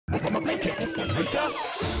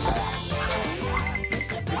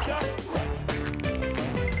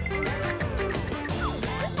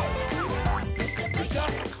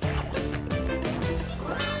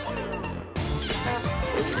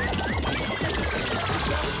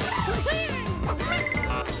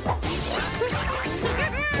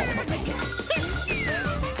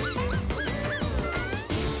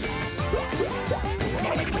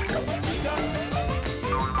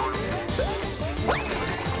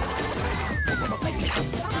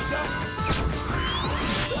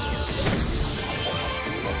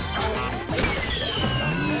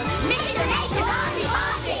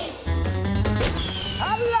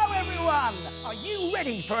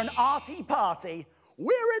For an arty party, we're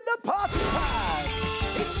in the party pad.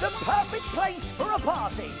 It's the perfect place for a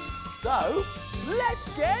party. So, let's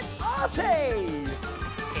get arty.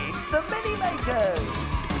 It's the Mini Makers.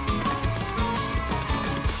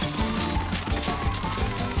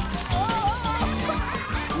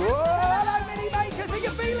 Whoa, hello, Mini Makers. Are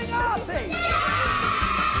you feeling arty? Yeah!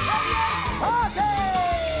 Let's party!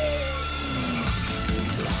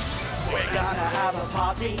 We're gonna have a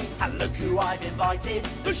party, and look who I've invited.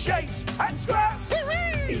 The Shapes and Scraps.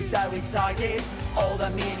 He's so excited. All the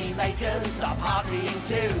Mini Makers are partying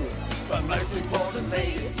too. But most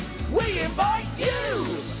importantly, we invite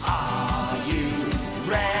you. Are you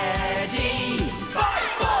ready? 5,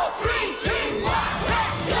 4, 3, 2, 1,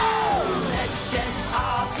 let's go! Let's get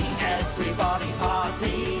arty, everybody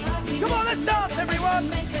party. Come on, let's dance,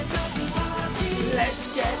 everyone.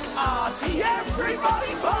 Let's get arty,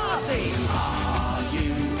 everybody party. Are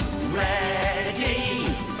you ready?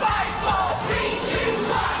 5, 4, 3, 2,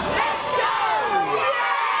 1, let's go!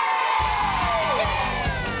 Yay!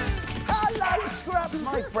 Hello, Scraps,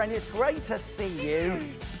 my friend. It's great to see you.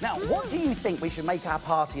 Now, what do you think we should make our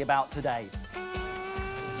party about today?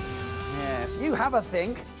 Yes, you have a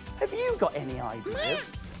think. Have you got any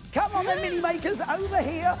ideas? Come on then, Mini Makers, over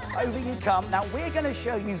here. Over you come. Now, we're going to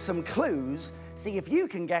show you some clues. See if you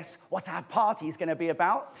can guess what our party is going to be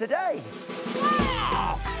about today.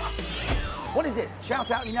 Wow. What is it? Shout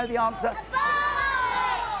out, you know the answer. A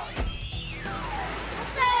boat! A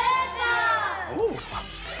surfer! Ooh.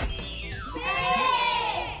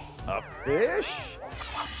 Fish!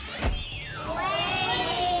 A fish.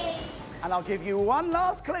 Wave! And I'll give you one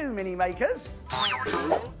last clue, Mini Makers.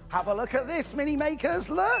 Have a look at this, Mini Makers.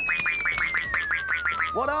 Look.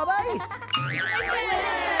 What are they?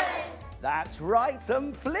 That's right,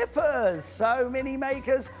 some flippers. So, Mini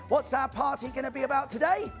Makers, what's our party going to be about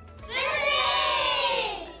today? The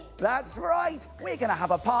sea! That's right. We're going to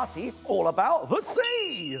have a party all about the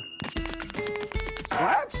sea.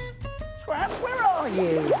 Scraps? Scraps, where are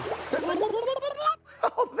you?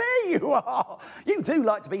 Oh, there you are. You do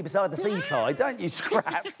like to be beside the seaside, don't you,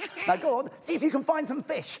 Scraps? Now, go on, see if you can find some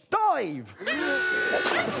fish. Dive. There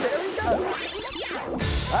he goes.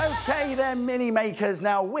 OK, then, Mini Makers.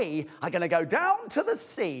 Now, we are going to go down to the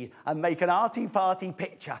sea and make an arty-farty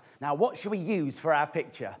picture. Now, what should we use for our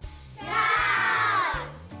picture? Sand!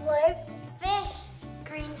 Blue fish.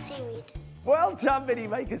 Green seaweed. Well done, Mini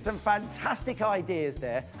Makers. Some fantastic ideas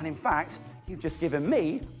there. And, in fact, you've just given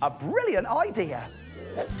me a brilliant idea.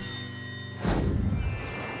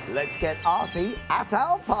 Let's get arty at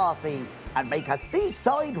our party and make a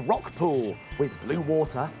seaside rock pool with blue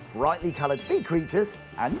water, brightly coloured sea creatures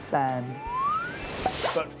and sand.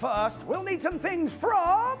 But first, we'll need some things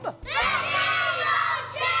from... The Numberjacks!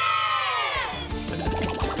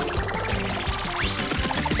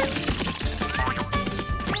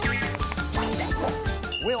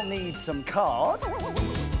 We'll need some cards.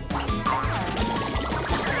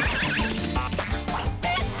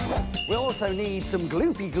 We'll also need some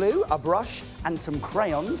gloopy glue, a brush, and some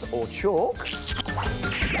crayons or chalk.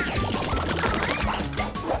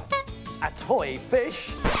 A toy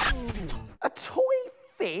fish. A toy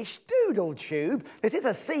fish doodle tube. This is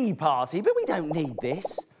a sea party, but we don't need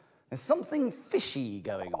this. There's something fishy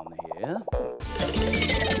going on here.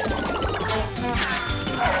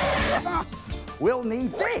 We'll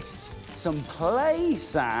need this. Some play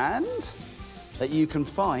sand that you can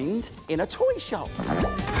find in a toy shop.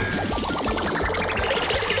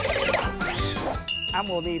 And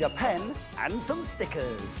we'll need a pen and some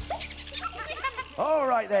stickers. All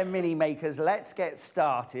right then, Mini Makers, let's get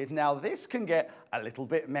started. Now, this can get a little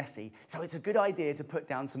bit messy, so it's a good idea to put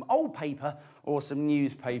down some old paper or some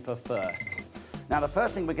newspaper first. Now, the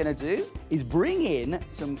first thing we're going to do is bring in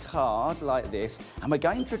some card like this, and we're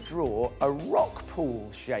going to draw a rock pool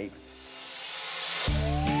shape.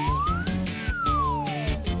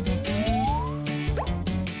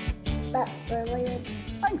 That's brilliant.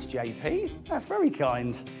 Thanks, JP. That's very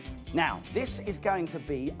kind. Now, this is going to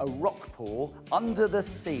be a rock pool under the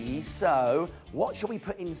sea, so what shall we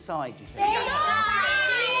put inside, do you think?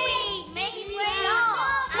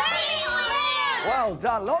 Well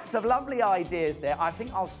done, lots of lovely ideas there. I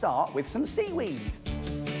think I'll start with some seaweed.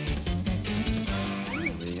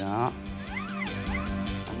 Here we are.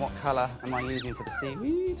 And what colour am I using for the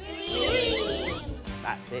seaweed? Green.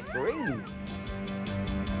 That's it, green.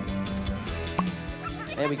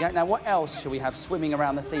 There we go. Now, what else shall we have swimming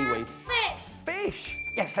around the seaweed? Fish. Fish!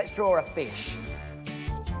 Yes, let's draw a fish.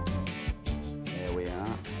 There we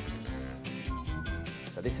are.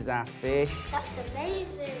 So this is our fish. That's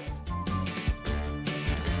amazing.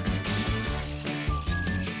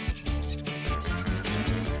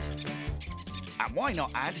 And why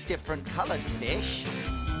not add different coloured fish?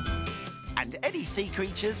 And any sea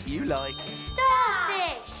creatures you like.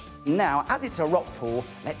 Starfish. Now, as it's a rock pool,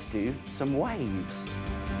 let's do some waves.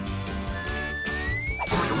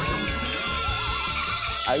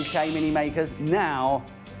 OK, mini makers, now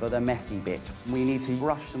for the messy bit. We need to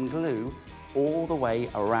brush some glue all the way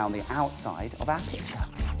around the outside of our picture.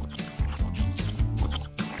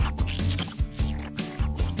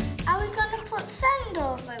 Are we going to put sand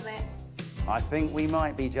over it? I think we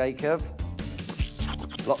might be, Jacob.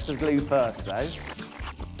 Lots of glue first, though.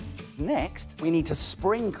 Next, we need to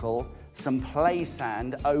sprinkle some play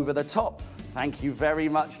sand over the top. Thank you very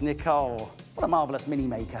much, Nicole. What a marvellous mini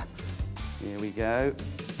maker. Here we go.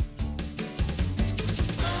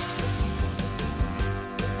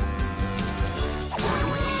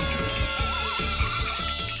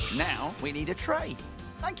 Now we need a tray.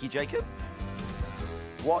 Thank you, Jacob.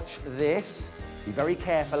 Watch this. Be very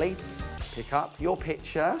carefully. Pick up your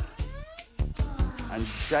picture and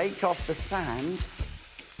shake off the sand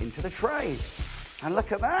into the tray. And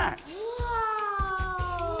look at that.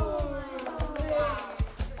 Wow.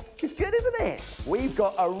 It's good, isn't it? We've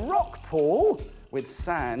got a rock pool with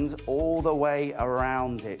sand all the way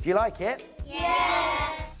around it. Do you like it?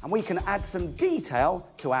 Yes. And we can add some detail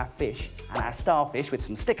to our fish and our starfish with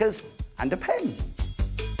some stickers and a pen.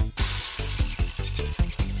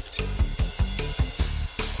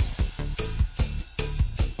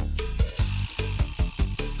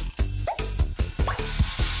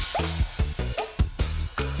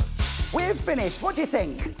 We're finished. What do you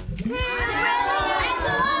think?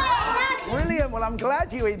 Brilliant. Well, I'm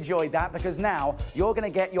glad you enjoyed that because now you're going to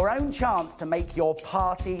get your own chance to make your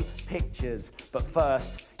party pictures. But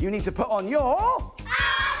first, you need to put on your... Arty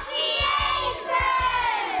apron!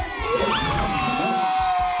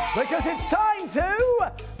 Because it's time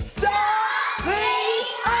to... Start the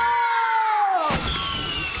art!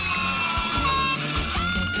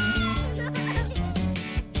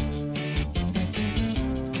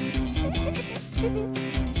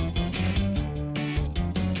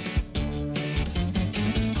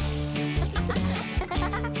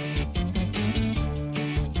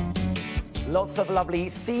 Lots of lovely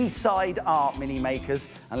seaside art, mini makers.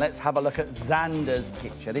 And let's have a look at Xander's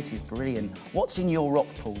picture. This is brilliant. What's in your rock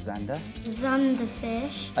pool, Xander?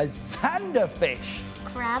 Xanderfish. A Xanderfish.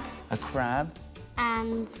 Crab. A crab.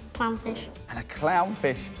 And clownfish. And a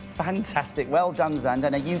clownfish. Fantastic. Well done,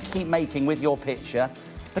 Xander. Now, you keep making with your picture.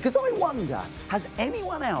 Because I wonder, has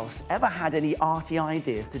anyone else ever had any arty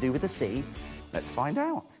ideas to do with the sea? Let's find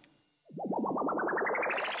out.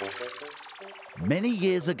 Many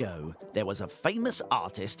years ago, there was a famous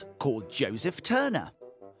artist called Joseph Turner.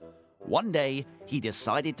 One day, he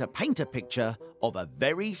decided to paint a picture of a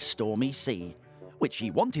very stormy sea, which he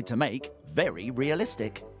wanted to make very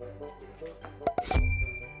realistic.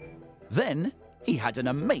 Then, he had an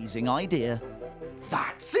amazing idea.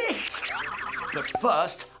 That's it! But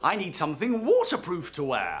first, I need something waterproof to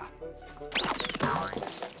wear.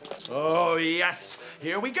 Oh, yes!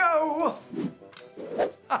 Here we go!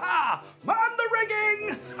 Ha-ha! Man the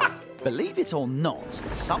rigging! Believe it or not,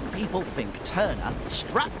 some people think Turner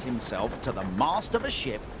strapped himself to the mast of a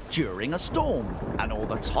ship during a storm, and all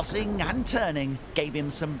the tossing and turning gave him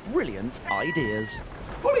some brilliant ideas.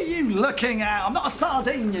 What are you looking at? I'm not a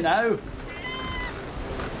sardine, you know.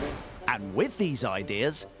 And with these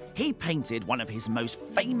ideas, he painted one of his most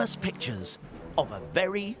famous pictures of a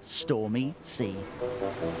very stormy sea.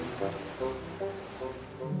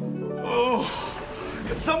 Oh,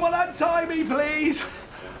 can someone untie me, please?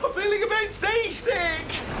 I'm feeling a bit seasick.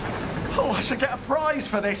 Oh, I should get a prize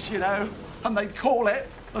for this, you know. And they'd call it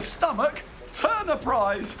the Stomach Turner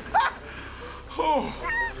Prize. Oh,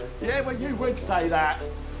 yeah, well, you would say that.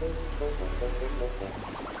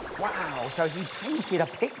 Wow, so he painted a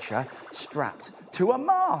picture strapped to a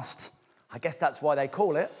mast. I guess that's why they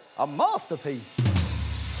call it a masterpiece.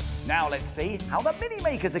 Now let's see how the mini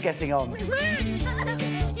makers are getting on.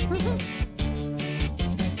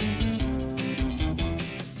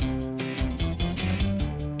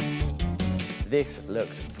 This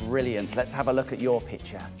looks brilliant. Let's have a look at your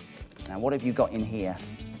picture. Now, what have you got in here?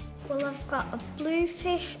 Well, I've got a blue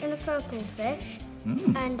fish and a purple fish.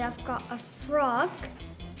 And I've got a frog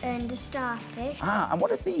and a starfish. Ah, and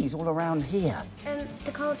what are these all around here?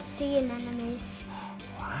 They're called sea anemones.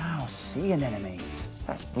 Wow, sea anemones.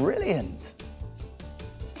 That's brilliant.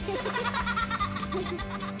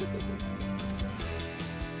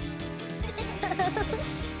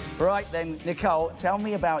 Right then, Nicole, tell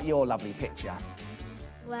me about your lovely picture.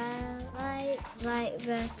 Well, I like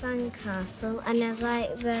the sandcastle and I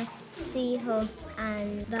like the seahorse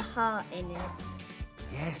and the heart in it.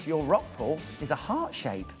 Yes, your rock pool is a heart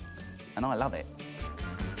shape, and I love it.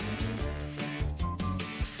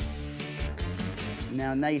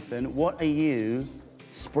 Now, Nathan, what are you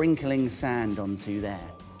sprinkling sand onto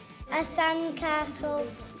there? A sandcastle.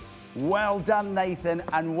 Well done, Nathan,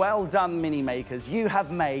 and well done, Mini Makers. You have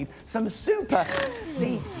made some super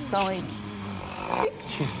seaside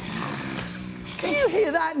pictures. Can you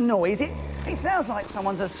hear that noise? It sounds like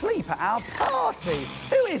someone's asleep at our party.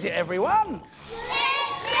 Who is it, everyone?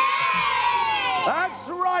 That's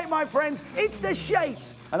right, my friends. It's the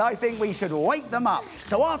Shapes, and I think we should wake them up.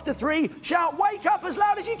 So after 3, shout "wake up" as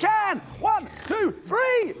loud as you can. 1, 2, 3.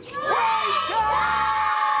 Wake up!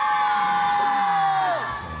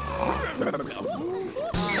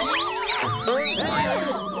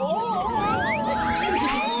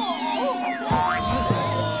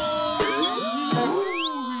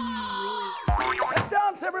 Let's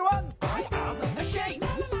dance, everyone. I am a shape.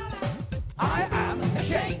 I am a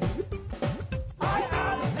shape. I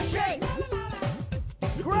am a shape.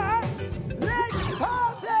 Scraps, let's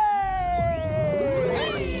party!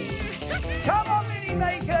 Come on, Mini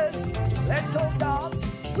Makers. Let's all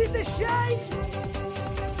dance with the Shapes.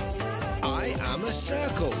 I am a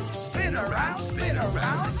circle. Spin around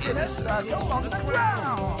in a circle on the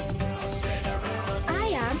ground. I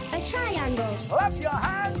am a triangle. Clap your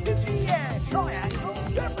hands in the air.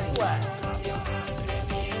 Triangles everywhere.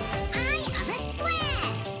 I am a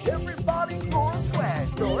square. Everybody draw a square.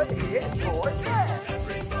 Draw it here, draw it there.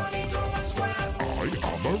 Everybody draw a square. I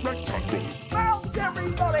am a rectangle. Bounce,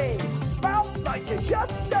 everybody. Bounce like you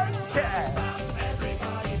just don't care.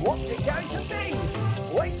 What's it going to be?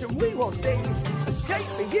 Wait and we will see. A shape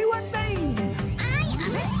for you and me. I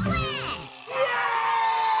am a square.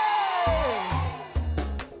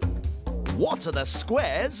 Yay! What are the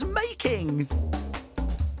squares making?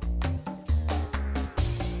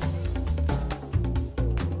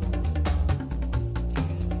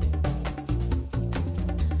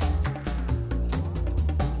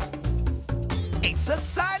 It's a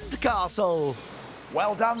sandcastle.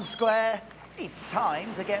 Well done, Square. It's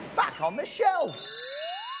time to get back on the shelf.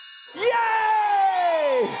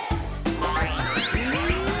 Yay!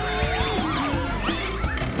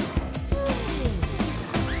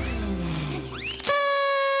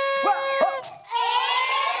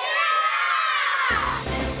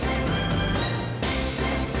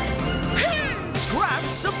 Scrap's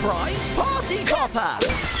surprise party popper!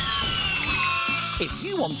 If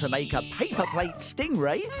you want to make a paper plate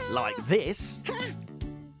stingray like this,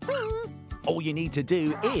 all you need to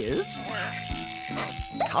do is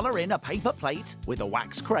colour in a paper plate with a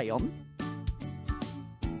wax crayon,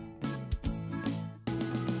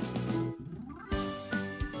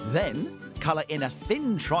 then colour in a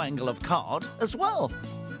thin triangle of card as well.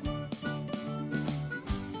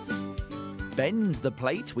 Bend the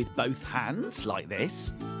plate with both hands like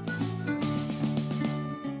this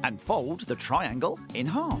and fold the triangle in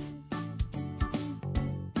half.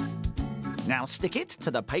 Now stick it to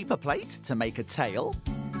the paper plate to make a tail.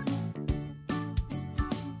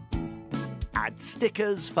 Add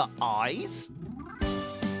stickers for eyes.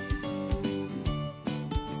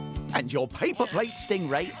 And your paper plate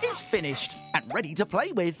stingray is finished and ready to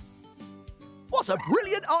play with. What a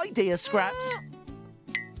brilliant idea, Scraps!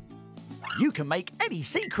 You can make any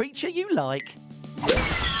sea creature you like.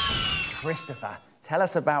 Christopher, tell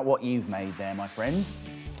us about what you've made there, my friend.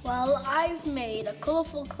 Well, I've made a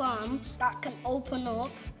colourful clam that can open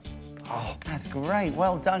up. Oh, that's great.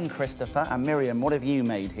 Well done, Christopher. And Miriam, what have you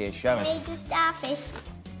made here? Show us. Made a starfish.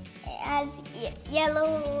 It has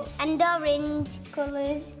yellow and orange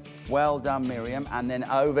colours. Well done, Miriam. And then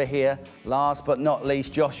over here, last but not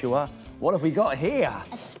least, Joshua, what have we got here?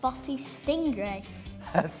 A spotty stingray.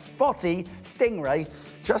 A spotty stingray,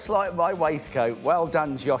 just like my waistcoat. Well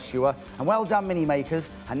done, Joshua. And well done, Mini Makers.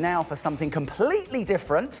 And now for something completely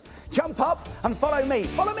different. Jump up and follow me.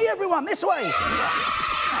 Follow me, everyone, this way.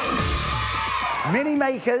 Mini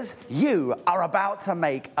Makers, you are about to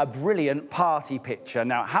make a brilliant party picture.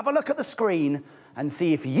 Now, have a look at the screen and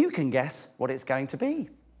see if you can guess what it's going to be.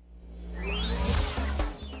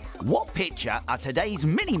 picture are today's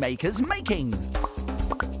mini makers making?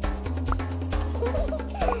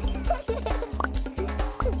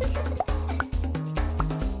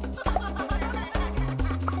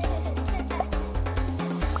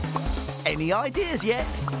 Any ideas yet?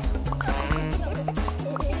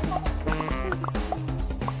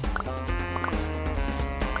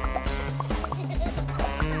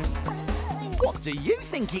 What do you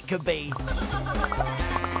think it could be?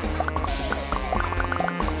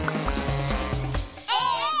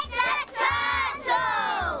 It's a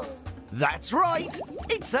turtle! That's right,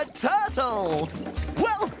 it's a turtle!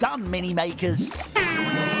 Well done, mini makers.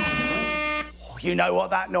 You know what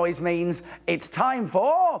that noise means? It's time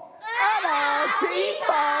for an Arty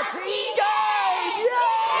Party game!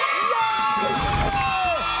 Yeah!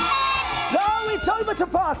 So it's over to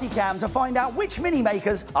Party Cam to find out which mini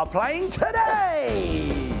makers are playing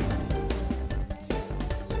today.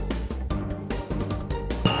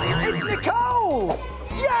 It's Nicole!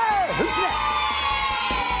 Yeah! Who's next?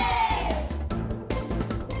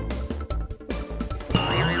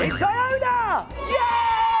 It's Iona!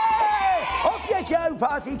 Yeah! Off you go,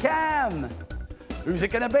 Party Cam! Who's it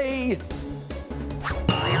gonna be?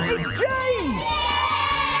 It's James!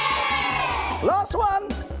 Last one!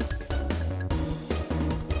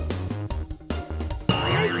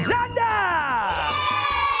 It's Xander!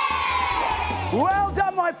 Well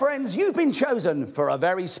done, my friends. You've been chosen for a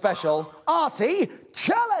very special Arty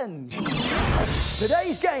Challenge.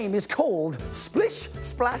 Today's game is called Splish,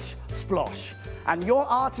 Splash, Splosh. And your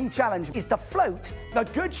Arty challenge is to float the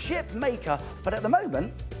good ship Maker. But at the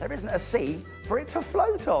moment, there isn't a sea for it to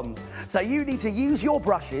float on. So you need to use your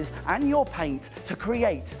brushes and your paint to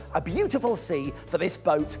create a beautiful sea for this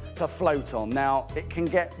boat to float on. Now, it can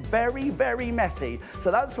get very, very messy. So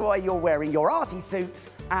that's why you're wearing your Arty suits,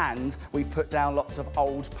 and we've put down lots of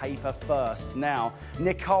old paper first. Now,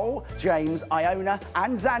 Nicole, James, Iona,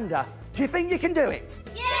 and Xander, do you think you can do it?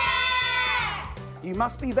 Yeah! You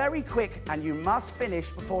must be very quick and you must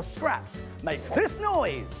finish before Scraps makes this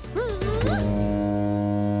noise.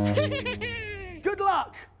 Good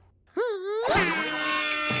luck.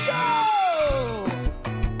 Go!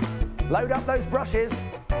 Load up those brushes.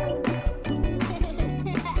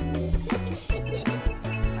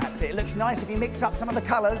 That's it. It looks nice if you mix up some of the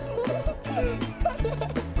colours.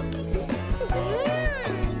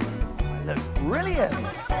 It looks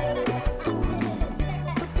brilliant.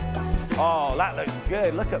 Oh, that looks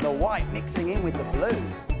good. Look at the white mixing in with the blue.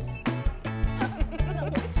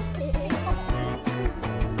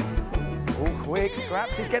 Oh, quick,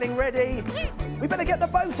 Scraps is getting ready. We better get the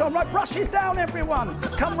boat on. Right, brushes down, everyone.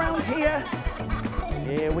 Come round here.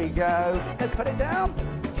 Here we go. Let's put it down.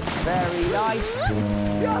 Very nice.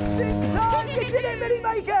 Just in time. You did it, mini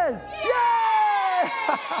makers. Yeah!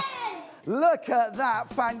 Look at that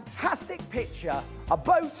fantastic picture. A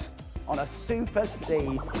boat on a super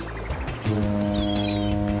sea.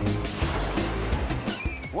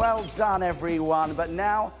 Well done, everyone. But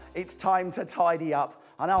now it's time to tidy up,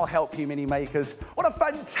 and I'll help you, mini makers. What a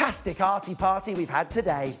fantastic Arty party we've had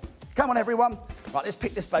today. Come on, everyone. Right, let's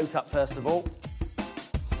pick this boat up first of all.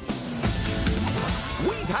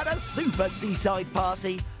 We've had a super seaside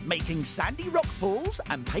party, making sandy rock pools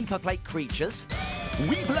and paper plate creatures.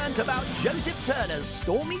 We've learnt about Joseph Turner's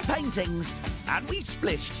stormy paintings, and we've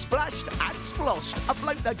splished, splashed and sploshed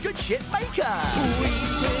afloat the good ship Maker.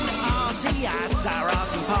 We've been arty at our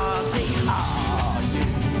Arty party. Are you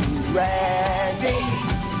ready?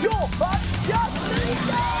 Your fun's just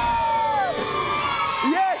begun!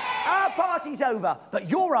 Yes, our party's over, but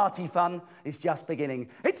your Arty fun is just beginning.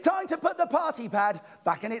 It's time to put the party pad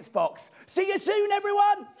back in its box. See you soon,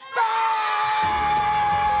 everyone! Bye!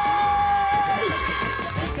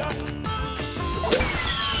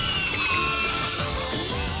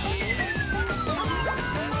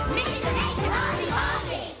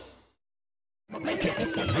 Make it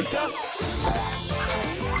Mr. Maker.